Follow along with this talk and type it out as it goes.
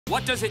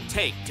What does it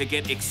take to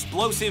get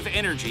explosive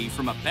energy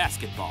from a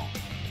basketball?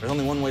 There's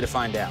only one way to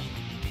find out.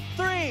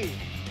 3,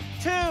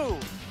 2,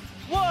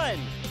 1.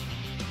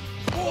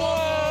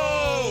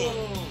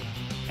 Whoa!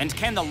 And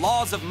can the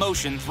laws of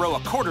motion throw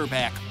a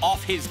quarterback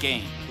off his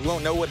game? We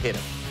won't know what hit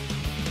him.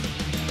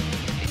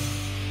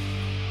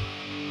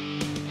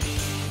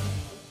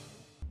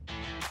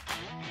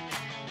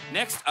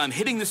 Next, I'm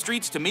hitting the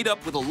streets to meet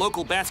up with a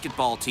local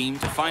basketball team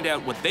to find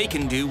out what they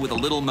can do with a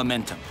little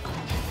momentum.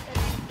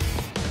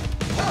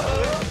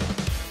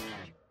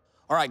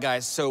 All right,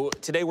 guys, so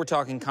today we're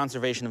talking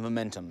conservation of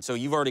momentum. So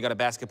you've already got a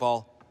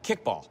basketball,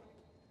 kickball,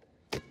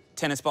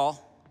 tennis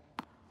ball.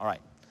 All right,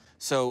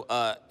 so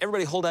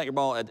everybody hold out your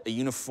ball at a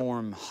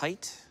uniform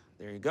height.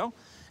 There you go.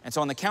 And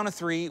so on the count of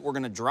 3, we're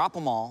gonna drop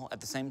them all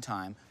at the same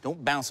time.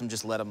 Don't bounce them,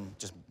 just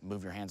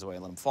move your hands away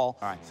and let them fall.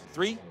 All right,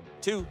 3,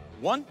 2,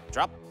 1,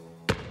 drop.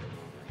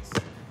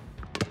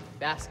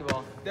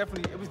 Basketball.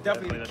 Definitely, it was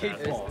definitely the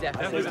kickball.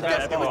 It was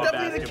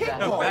definitely the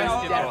kickball.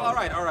 All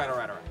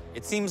right.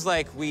 It seems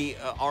like we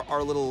are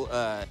a little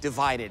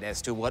divided as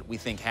to what we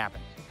think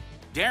happened.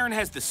 Darren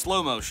has the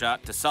slow-mo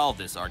shot to solve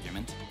this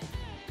argument.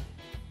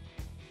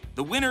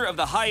 The winner of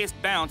the highest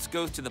bounce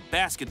goes to the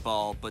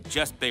basketball, but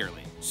just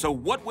barely. So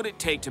what would it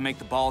take to make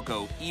the ball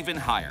go even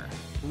higher?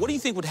 What do you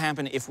think would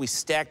happen if we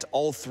stacked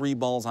all 3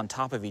 balls on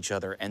top of each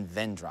other and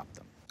then dropped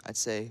them? I'd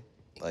say,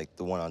 like,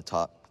 the one on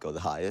top go the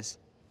highest.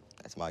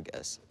 That's my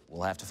guess.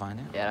 We'll have to find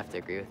out. Yeah, I'd have to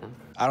agree with him.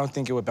 I don't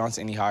think it would bounce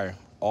any higher.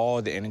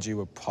 All the energy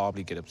would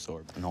probably get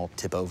absorbed. And all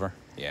tip over?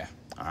 Yeah.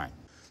 All right.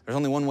 There's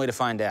only one way to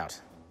find out.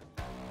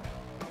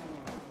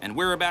 And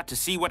we're about to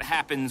see what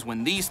happens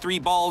when these 3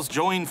 balls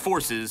join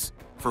forces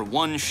for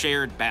one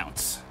shared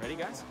bounce. Ready,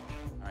 guys?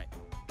 All right.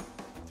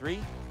 3,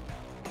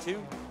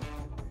 2,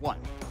 1.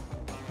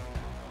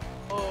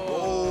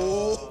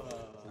 Oh!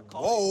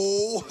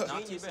 Whoa!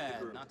 Not too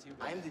bad, not too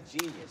bad. I'm the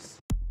genius.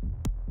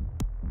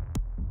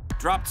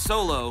 Dropped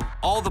solo,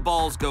 all the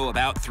balls go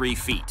about 3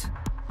 feet.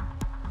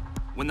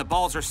 When the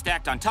balls are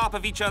stacked on top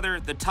of each other,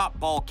 the top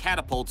ball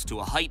catapults to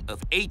a height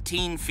of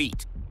 18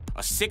 feet,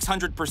 a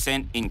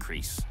 600%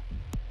 increase.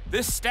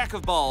 This stack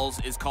of balls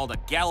is called a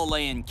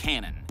Galilean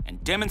cannon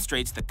and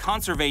demonstrates the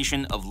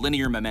conservation of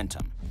linear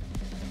momentum.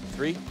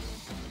 3,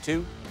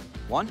 2,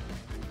 1.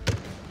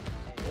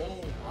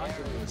 Oh, my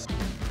goodness.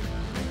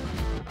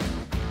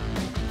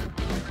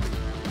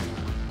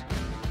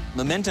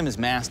 Momentum is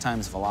mass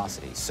times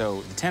velocity, so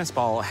the tennis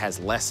ball has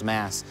less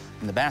mass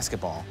than the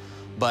basketball,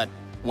 but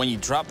when you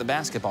drop the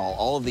basketball,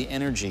 all of the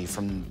energy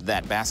from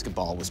that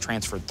basketball was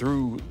transferred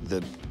through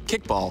the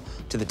kickball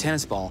to the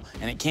tennis ball,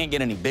 and it can't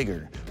get any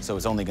bigger, so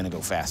it's only gonna go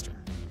faster.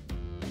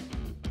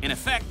 In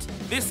effect,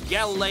 this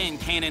Galilean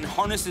cannon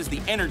harnesses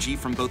the energy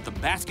from both the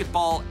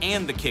basketball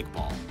and the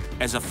kickball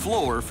as a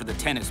floor for the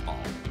tennis ball.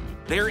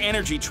 Their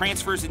energy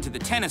transfers into the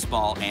tennis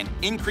ball and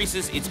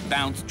increases its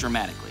bounce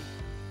dramatically.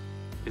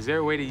 Is there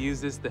a way to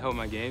use this to help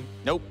my game?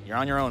 Nope, you're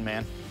on your own,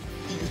 man.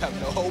 You have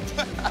no hope.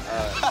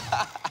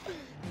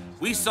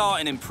 We saw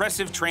an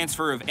impressive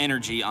transfer of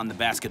energy on the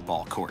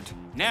basketball court.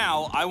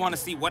 Now, I want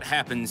to see what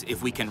happens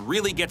if we can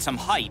really get some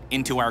height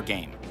into our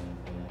game.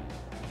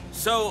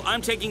 So,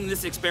 I'm taking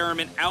this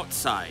experiment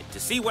outside to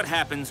see what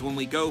happens when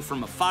we go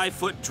from a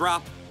 5-foot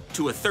drop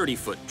to a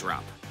 30-foot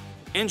drop.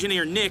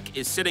 Engineer Nick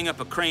is setting up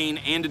a crane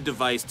and a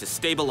device to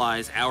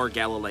stabilize our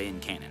Galilean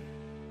cannon.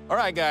 All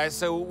right, guys,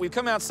 so we've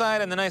come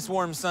outside in the nice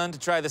warm sun to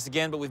try this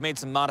again, but we've made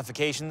some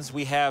modifications.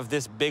 We have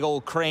this big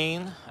old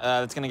crane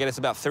that's gonna get us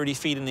about 30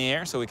 feet in the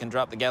air so we can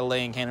drop the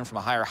Galilean cannon from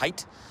a higher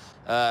height.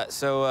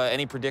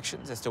 Any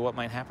predictions as to what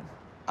might happen?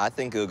 I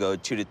think it'll go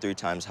 2 to 3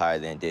 times higher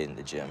than it did in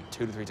the gym.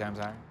 2 to 3 times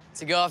higher?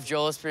 To go off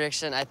Joel's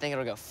prediction, I think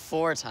it'll go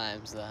 4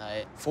 times the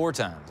height. 4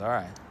 times, all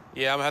right.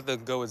 Yeah, I'm gonna have to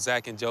go with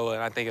Zach and Joel,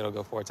 and I think it'll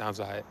go 4 times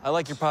the height. I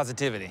like your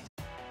positivity.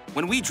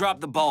 When we drop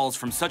the balls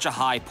from such a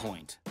high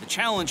point, the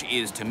challenge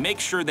is to make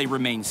sure they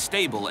remain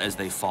stable as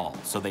they fall,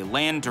 so they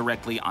land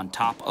directly on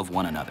top of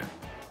one another.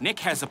 Nick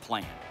has a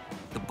plan.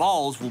 The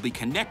balls will be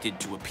connected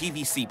to a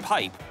PVC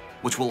pipe,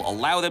 which will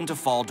allow them to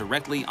fall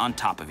directly on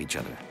top of each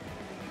other.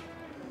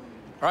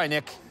 All right,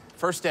 Nick,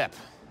 first step,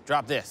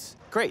 drop this.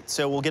 Great,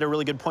 so we'll get a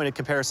really good point of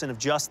comparison of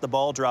just the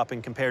ball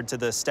dropping compared to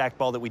the stacked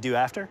ball that we do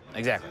after?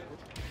 Exactly.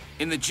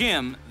 In the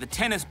gym, the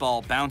tennis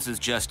ball bounces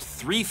just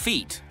 3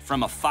 feet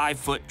from a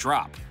 5-foot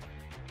drop.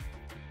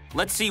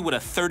 Let's see what a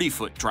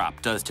 30-foot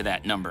drop does to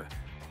that number.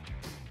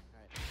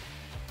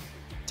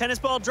 Tennis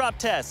ball drop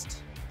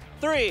test.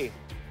 3,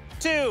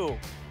 2,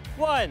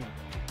 1,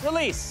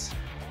 release.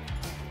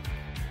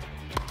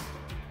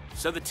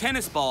 So the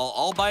tennis ball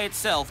all by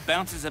itself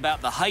bounces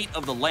about the height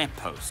of the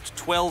lamppost,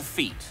 12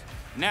 feet.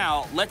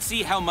 Now, let's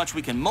see how much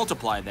we can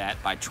multiply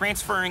that by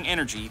transferring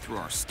energy through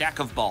our stack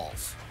of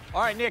balls.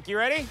 All right, Nick, you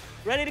ready?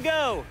 Ready to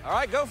go. All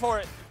right, go for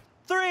it.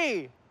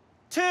 3,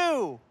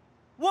 2,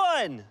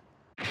 1.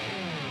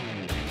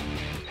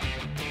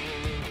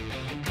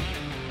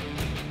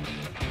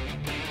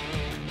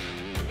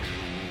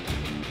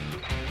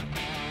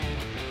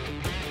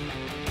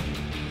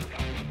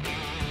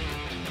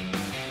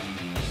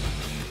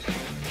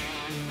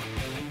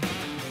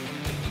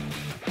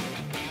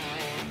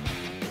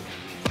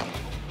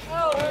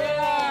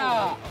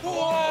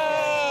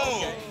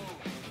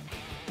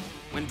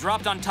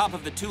 dropped on top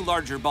of the two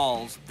larger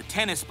balls, the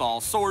tennis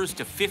ball soars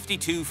to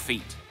 52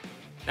 feet.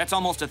 That's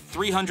almost a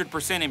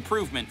 300%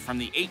 improvement from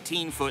the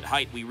 18-foot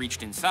height we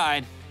reached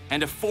inside,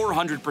 and a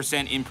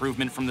 400%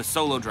 improvement from the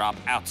solo drop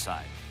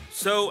outside.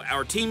 So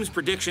our team's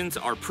predictions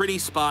are pretty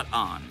spot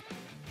on.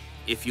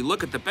 If you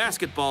look at the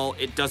basketball,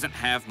 it doesn't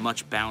have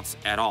much bounce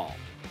at all.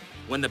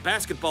 When the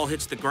basketball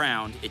hits the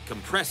ground, it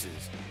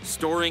compresses,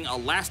 storing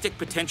elastic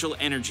potential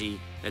energy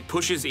that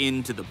pushes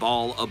into the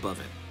ball above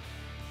it.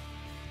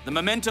 The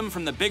momentum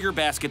from the bigger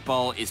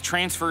basketball is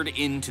transferred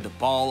into the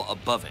ball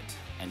above it,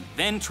 and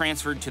then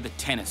transferred to the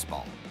tennis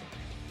ball.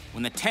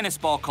 When the tennis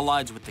ball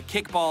collides with the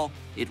kickball,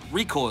 it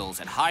recoils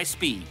at high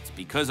speeds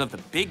because of the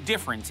big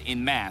difference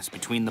in mass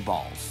between the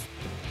balls.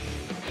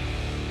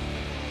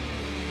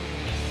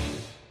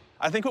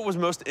 I think what was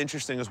most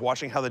interesting was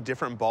watching how the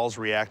different balls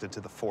reacted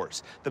to the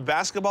force. The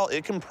basketball,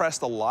 it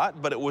compressed a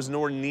lot, but it was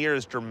nowhere near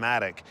as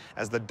dramatic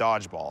as the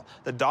dodgeball.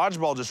 The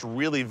dodgeball just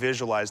really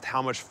visualized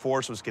how much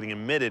force was getting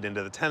emitted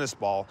into the tennis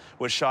ball,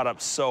 which shot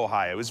up so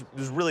high. It was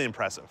really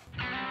impressive.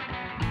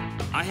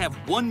 I have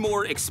one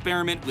more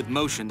experiment with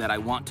motion that I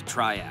want to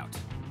try out,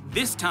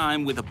 this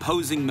time with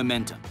opposing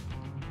momentum.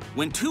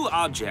 When two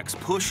objects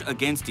push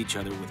against each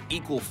other with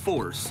equal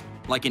force,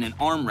 like in an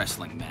arm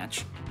wrestling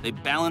match, they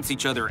balance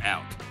each other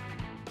out.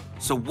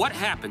 So what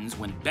happens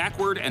when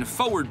backward and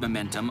forward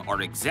momentum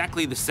are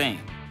exactly the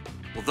same?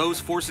 Will those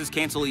forces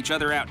cancel each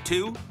other out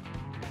too?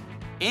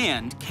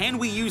 And can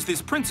we use this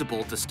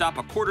principle to stop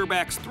a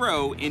quarterback's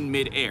throw in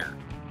mid-air?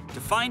 To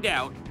find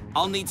out,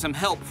 I'll need some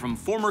help from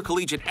former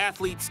collegiate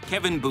athletes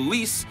Kevin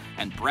Buis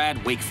and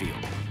Brad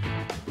Wakefield.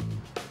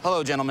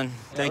 Hello, gentlemen.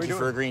 Thank you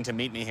for agreeing to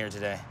meet me here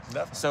today.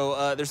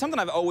 So there's something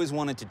I've always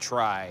wanted to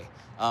try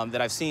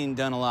that I've seen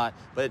done a lot,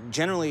 but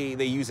generally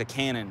they use a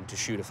cannon to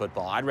shoot a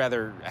football. I'd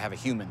rather have a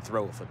human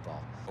throw a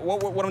football.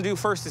 What I'm gonna do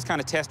first is kind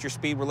of test your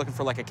speed. We're looking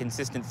for like a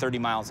consistent 30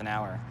 miles an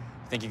hour.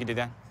 Think you can do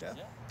that? Yeah.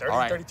 30, All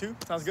right. 32,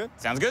 sounds good.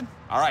 Sounds good?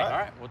 All right. All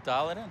right, we'll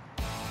dial it in.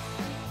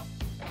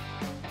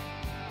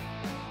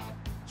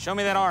 Show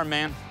me that arm,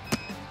 man.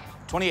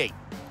 28.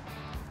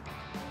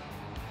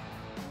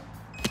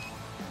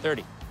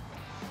 30.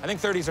 I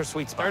think 30's our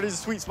sweet spot. 30's a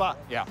sweet spot.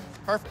 Yeah.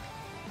 Perfect.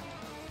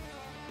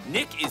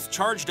 Nick is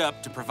charged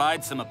up to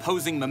provide some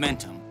opposing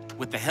momentum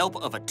with the help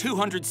of a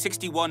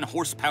 261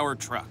 horsepower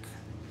truck.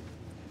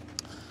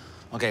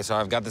 Okay, so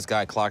I've got this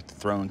guy clocked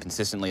thrown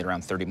consistently at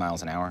around 30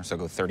 miles an hour, so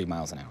go 30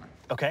 miles an hour.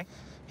 Okay.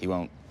 He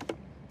won't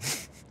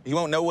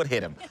know what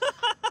hit him.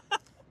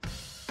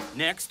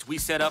 Next, we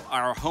set up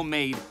our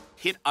homemade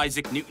hit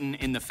Isaac Newton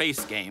in the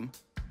face game.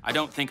 I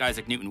don't think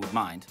Isaac Newton would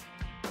mind.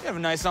 You have a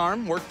nice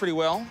arm, worked pretty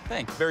well.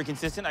 Thanks. Very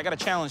consistent. I got a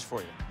challenge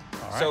for you.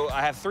 All right. So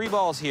I have 3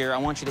 balls here. I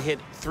want you to hit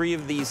 3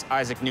 of these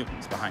Isaac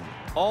Newtons behind you.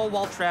 All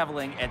while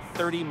traveling at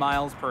 30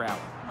 miles per hour.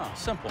 Oh,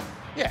 simple.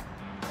 Yeah.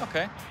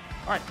 Okay.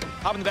 All right,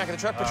 hop in the back of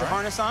the truck, put your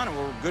harness on, and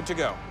we're good to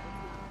go.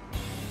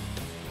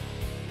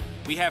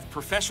 We have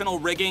professional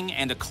rigging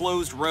and a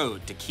closed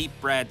road to keep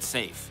Brad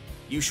safe.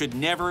 You should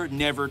never,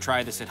 never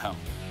try this at home.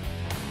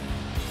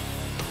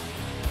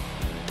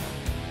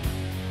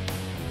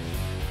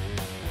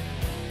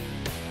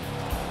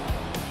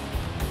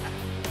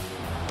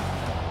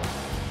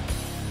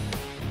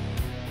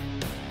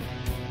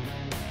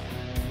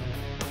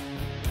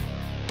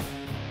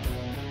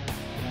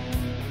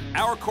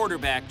 Our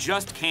quarterback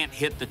just can't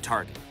hit the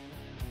target.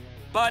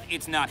 But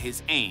it's not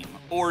his aim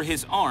or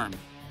his arm.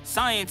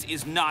 Science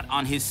is not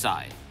on his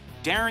side.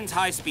 Darren's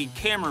high-speed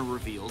camera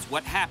reveals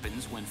what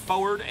happens when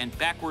forward and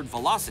backward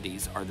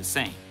velocities are the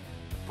same.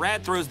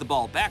 Brad throws the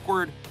ball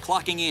backward,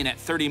 clocking in at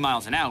 30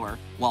 miles an hour,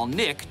 while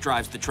Nick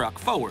drives the truck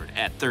forward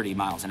at 30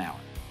 miles an hour.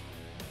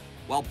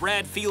 While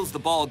Brad feels the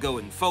ball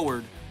going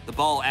forward, the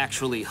ball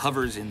actually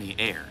hovers in the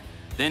air,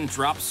 then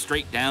drops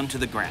straight down to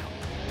the ground.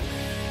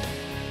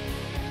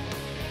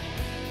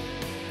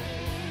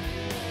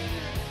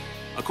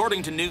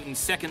 According to Newton's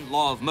second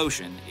law of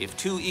motion, if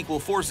 2 equal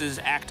forces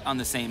act on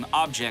the same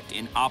object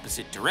in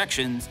opposite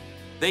directions,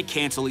 they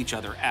cancel each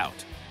other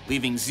out,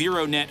 leaving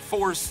 0 net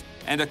force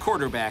and a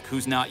quarterback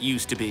who's not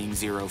used to being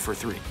 0 for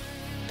 3.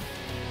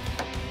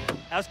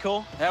 That was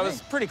cool. That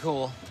was pretty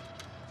cool,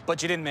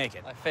 but you didn't make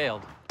it. I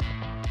failed.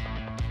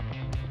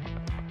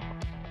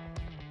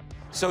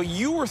 So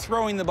you were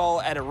throwing the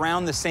ball at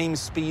around the same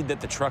speed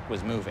that the truck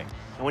was moving.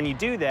 And when you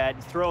do that,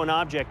 you throw an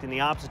object in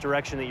the opposite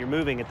direction that you're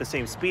moving at the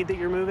same speed that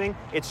you're moving,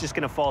 it's just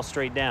gonna fall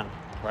straight down.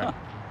 Right.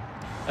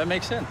 That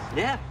makes sense.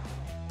 Yeah.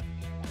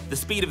 The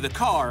speed of the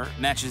car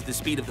matches the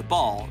speed of the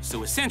ball,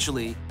 so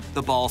essentially,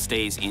 the ball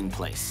stays in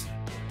place.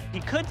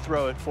 You could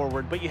throw it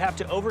forward, but you have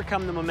to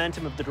overcome the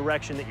momentum of the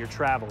direction that you're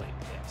traveling.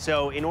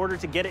 So in order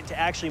to get it to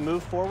actually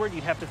move forward,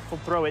 you'd have to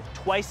throw it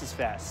twice as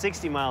fast,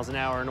 60 miles an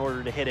hour, in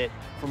order to hit it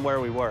from where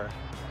we were.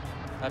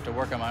 I have to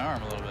work on my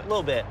arm a little bit. A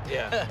little bit.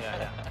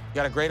 Yeah. You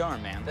got a great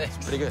arm, man. Thanks.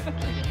 It's pretty good.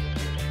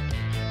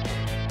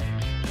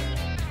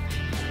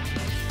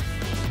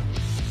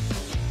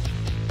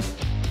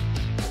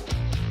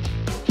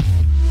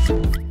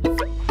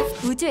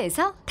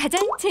 우주에서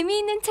가장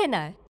재미있는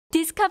채널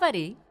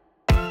디스커버리.